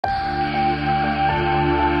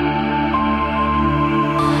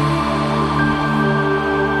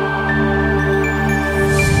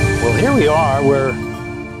Here we are, we're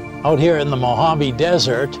out here in the Mojave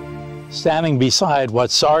Desert, standing beside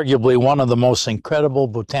what's arguably one of the most incredible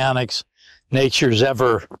botanics nature's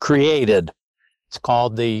ever created. It's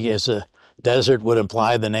called as a desert would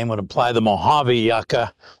imply, the name would imply, the Mojave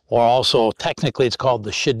yucca, or also technically it's called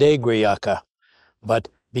the schidigera yucca. But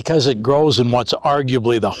because it grows in what's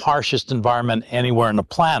arguably the harshest environment anywhere on the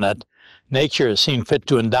planet, nature has seen fit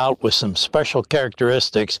to endow it with some special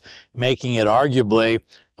characteristics, making it arguably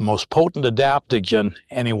the most potent adaptogen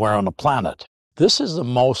anywhere on the planet. This is the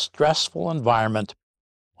most stressful environment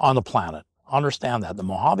on the planet. Understand that. The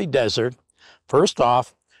Mojave Desert, first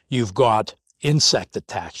off, you've got insect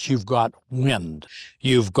attacks, you've got wind,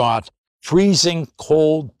 you've got freezing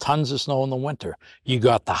cold, tons of snow in the winter. You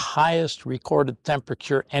got the highest recorded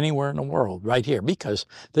temperature anywhere in the world right here, because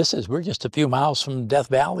we're just a few miles from Death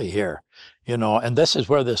Valley here, you know, and this is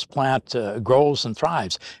where this plant grows and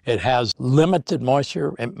thrives. It has limited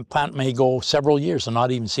moisture, and the plant may go several years and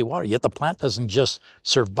not even see water. Yet the plant doesn't just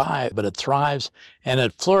survive, but it thrives and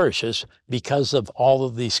it flourishes because of all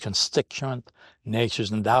of these constituent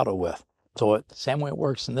nature's endowed it with. So the same way it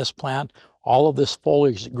works in this plant, all of this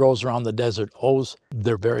foliage that grows around the desert owes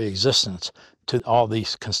their very existence to all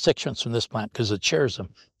these constituents from this plant because it shares them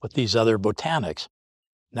with these other botanics.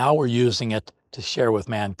 Now we're using it to share with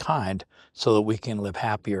mankind so that we can live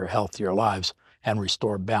happier, healthier lives and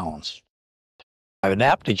restore balance.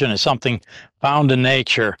 Adaptogen is something found in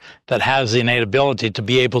nature that has the innate ability to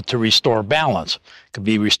be able to restore balance. It could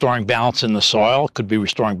be restoring balance in the soil, could be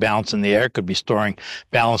restoring balance in the air, could be restoring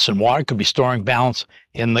balance in water, could be restoring balance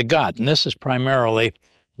in the gut. And this is primarily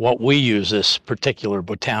what we use this particular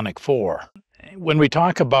botanic for. When we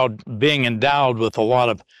talk about being endowed with a lot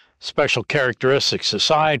of special characteristics,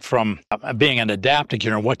 aside from being an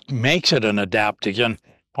adaptogen, or what makes it an adaptogen,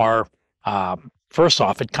 are first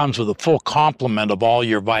off, it comes with a full complement of all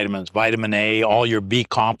your vitamins, vitamin A, all your B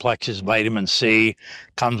complexes, vitamin C,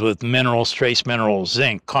 comes with minerals, trace minerals,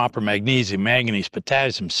 zinc, copper, magnesium, manganese,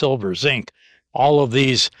 potassium, silver, zinc. All of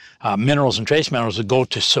these minerals and trace minerals that go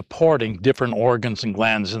to supporting different organs and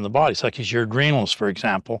glands in the body, such as your adrenals, for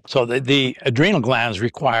example. So the adrenal glands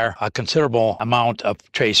require a considerable amount of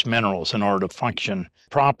trace minerals in order to function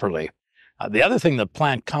properly. The other thing the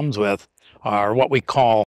plant comes with are what we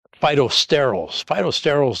call phyto-sterols.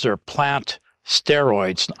 Phyto-sterols are plant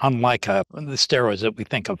steroids, unlike the steroids that we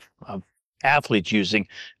think of athletes using.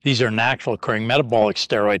 These are natural occurring metabolic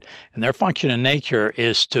steroid, and their function in nature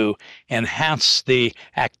is to enhance the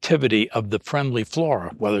activity of the friendly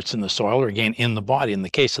flora, whether it's in the soil or again in the body. In the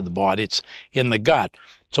case of the body, it's in the gut.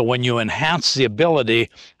 So when you enhance the ability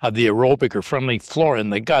of the aerobic or friendly flora in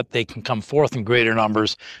the gut, they can come forth in greater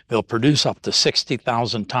numbers. They'll produce up to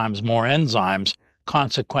 60,000 times more enzymes,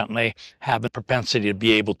 consequently have a propensity to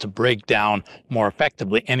be able to break down more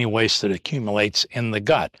effectively any waste that accumulates in the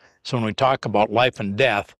gut. So when we talk about life and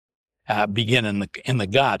death begin in the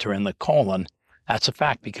gut or in the colon, that's a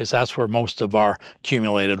fact, because that's where most of our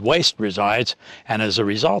accumulated waste resides. And as a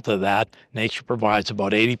result of that, nature provides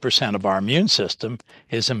about 80% of our immune system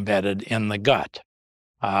is embedded in the gut.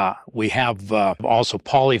 We have also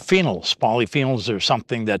polyphenols. Polyphenols are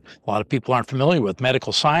something that a lot of people aren't familiar with.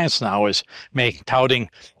 Medical science now is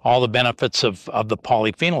touting all the benefits of the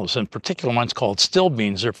polyphenols. In particular, ones called still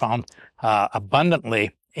beans are found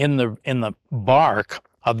abundantly in the bark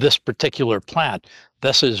of this particular plant.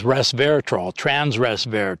 This is resveratrol, trans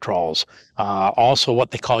resveratrols, also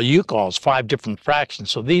what they call eucols, 5 different fractions.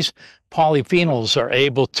 So these polyphenols are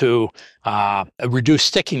able to reduce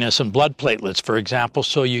stickiness in blood platelets, for example,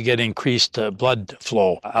 so you get increased blood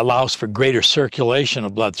flow, allows for greater circulation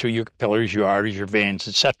of blood through your capillaries, your arteries, your veins,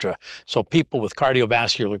 etc. So people with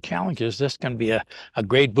cardiovascular challenges, this can be a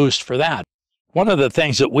great boost for that. One of the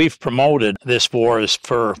things that we've promoted this for is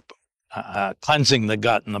for cleansing the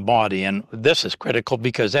gut and the body. And this is critical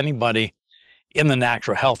because anybody in the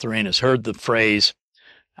natural health arena has heard the phrase,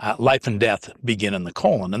 life and death begin in the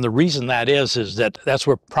colon. And the reason that is that that's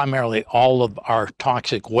where primarily all of our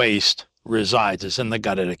toxic waste resides, is in the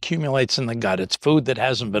gut. It accumulates in the gut. It's food that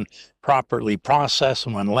hasn't been properly processed,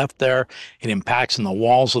 and when left there, it impacts in the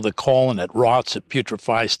walls of the colon. It rots, it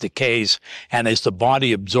putrefies, decays, and as the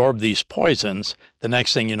body absorbs these poisons, the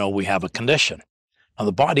next thing you know, we have a condition. Now,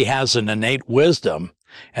 the body has an innate wisdom,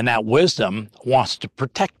 and that wisdom wants to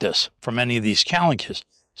protect us from any of these challenges.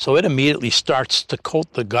 So it immediately starts to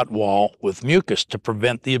coat the gut wall with mucus to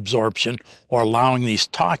prevent the absorption or allowing these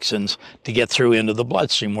toxins to get through into the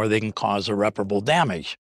bloodstream where they can cause irreparable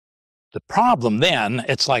damage. The problem then,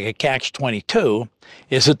 it's like a catch-22,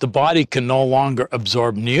 is that the body can no longer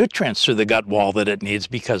absorb nutrients through the gut wall that it needs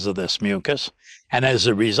because of this mucus. And as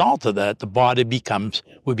a result of that, the body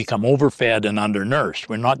we become overfed and undernourished.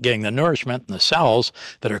 We're not getting the nourishment, and the cells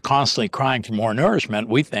that are constantly crying for more nourishment,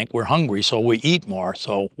 we think we're hungry, so we eat more.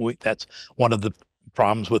 So that's one of the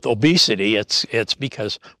problems with obesity. It's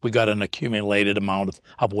because we got an accumulated amount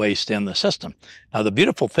of waste in the system. Now, the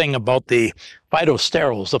beautiful thing about the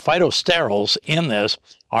phytosterols in this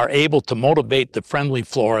are able to motivate the friendly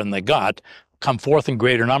flora in the gut come forth in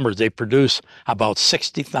greater numbers. They produce about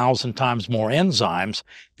 60,000 times more enzymes.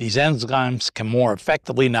 These enzymes can more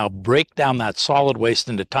effectively now break down that solid waste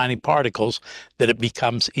into tiny particles that it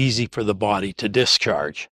becomes easy for the body to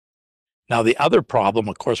discharge. Now, the other problem,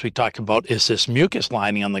 of course, we talked about is this mucus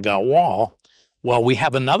lining on the gut wall. Well, we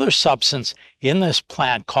have another substance in this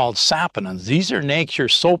plant called saponins. These are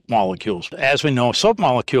nature's soap molecules. As we know, soap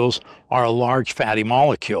molecules are a large fatty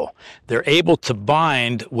molecule. They're able to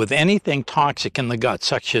bind with anything toxic in the gut,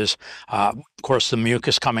 such as, of course, the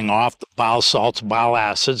mucus coming off, the bile salts, bile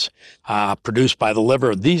acids produced by the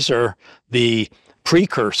liver. These are the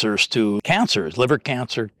precursors to cancers, liver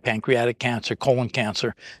cancer, pancreatic cancer, colon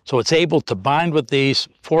cancer. So it's able to bind with these,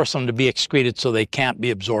 force them to be excreted so they can't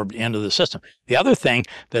be absorbed into the system. The other thing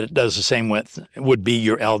that it does the same with would be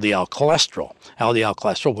your LDL cholesterol. LDL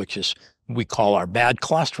cholesterol, which is we call our bad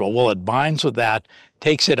cholesterol. Well, it binds with that,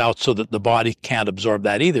 takes it out so that the body can't absorb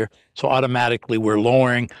that either. So automatically we're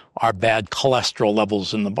lowering our bad cholesterol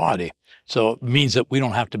levels in the body. So it means that we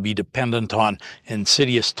don't have to be dependent on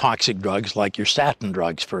insidious toxic drugs like your statin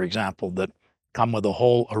drugs, for example, that come with a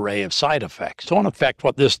whole array of side effects. So in effect,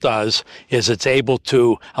 what this does is it's able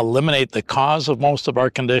to eliminate the cause of most of our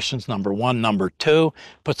conditions, number one. Number two,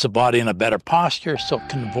 puts the body in a better posture so it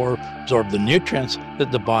can absorb the nutrients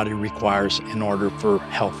that the body requires in order for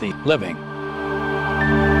healthy living.